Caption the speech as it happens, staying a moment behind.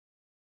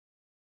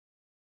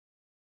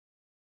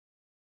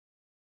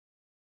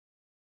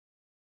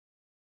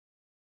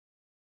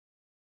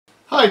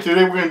Hi,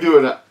 today we're going to do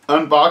an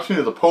unboxing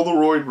of the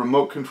Polaroid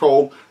remote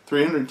controlled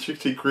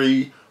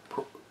 360-degree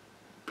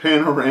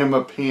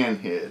panorama pan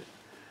head.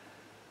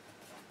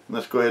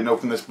 Let's go ahead and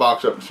open this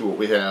box up and see what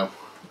we have.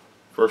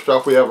 First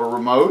off, we have a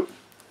remote.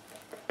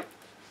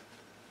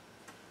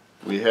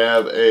 We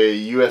have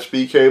a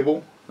USB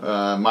cable,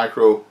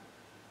 micro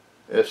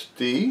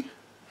SD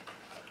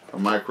or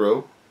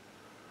micro,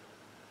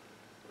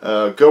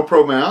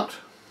 GoPro mount,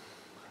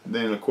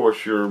 then of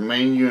course your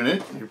main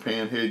unit, your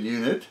pan head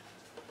unit,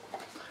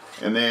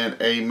 and then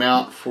a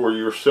mount for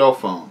your cell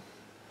phone.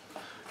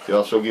 You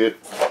also get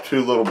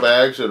two little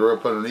bags that are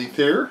up underneath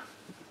here,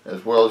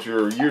 as well as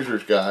your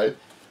user's guide.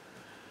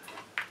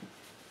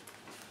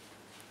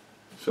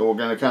 So we're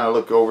going to kind of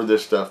look over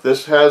this stuff.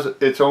 This has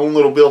its own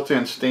little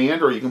built-in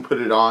stand, or you can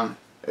put it on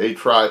a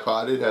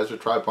tripod. It has a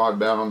tripod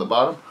mount on the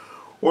bottom,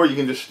 or you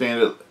can just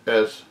stand it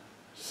as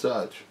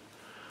such.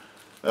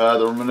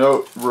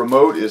 The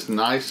remote is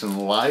nice and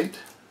light.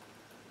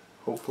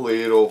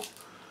 Hopefully it'll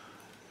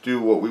do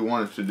what we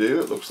want it to do.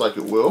 It looks like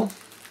it will.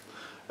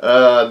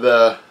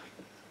 The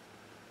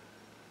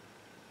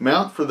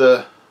mount for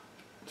the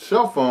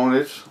cell phone,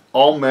 it's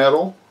all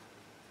metal.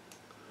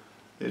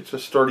 It's a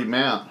sturdy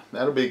mount.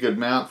 That'll be a good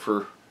mount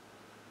for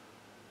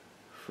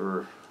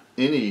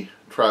any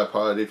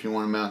tripod if you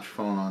want to mount your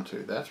phone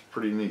onto. That's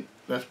pretty neat.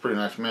 That's a pretty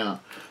nice mount.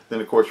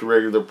 Then of course your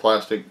regular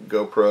plastic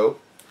GoPro.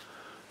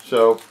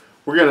 So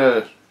we're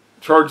going to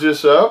charge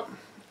this up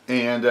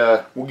and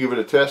we'll give it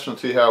a test and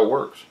see how it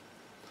works.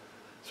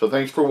 So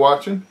thanks for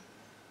watching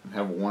and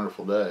have a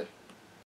wonderful day.